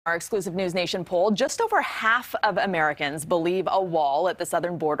Our exclusive NewsNation poll, just over half of Americans believe a wall at the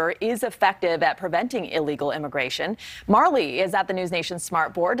southern border is effective at preventing illegal immigration. Marley is at the NewsNation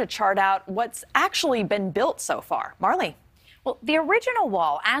Smart Board to chart out what's actually been built so far. Marley. Well, the original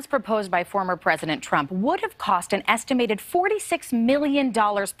wall, as proposed by former President Trump, would have cost an estimated $46 million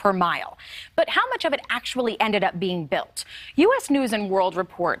per mile. But how much of it actually ended up being built? U.S. News and World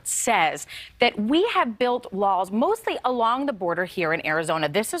Report says that we have built walls mostly along the border here in Arizona.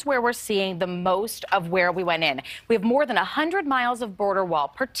 This is where we're seeing the most of where we went in. We have more than 100 miles of border wall,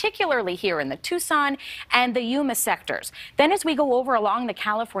 particularly here in the Tucson and the Yuma sectors. Then as we go over along the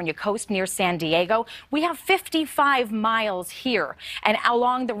California coast near San Diego, we have 55 miles here. And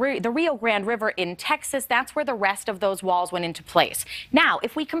along the Rio Grande River in Texas, that's where the rest of those walls went into place. Now,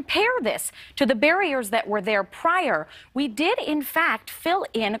 if we compare this to the barriers that were there prior, we did in fact fill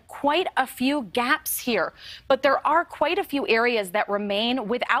in quite a few gaps here. But there are quite a few areas that remain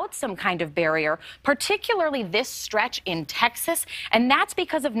without some kind of barrier, particularly this stretch in Texas. And that's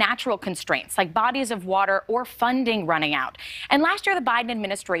because of natural constraints like bodies of water or funding running out. And last year, the Biden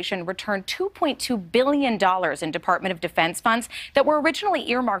administration returned $2.2 billion in Department of Defense funds that were originally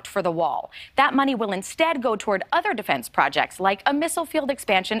earmarked for the wall. That money will instead go toward other defense projects like a missile field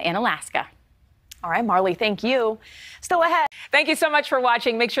expansion in Alaska. All right, Marley, thank you. Still ahead. Thank you so much for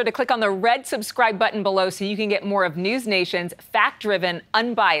watching. Make sure to click on the red subscribe button below so you can get more of NewsNation's fact-driven,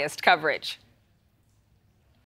 unbiased coverage.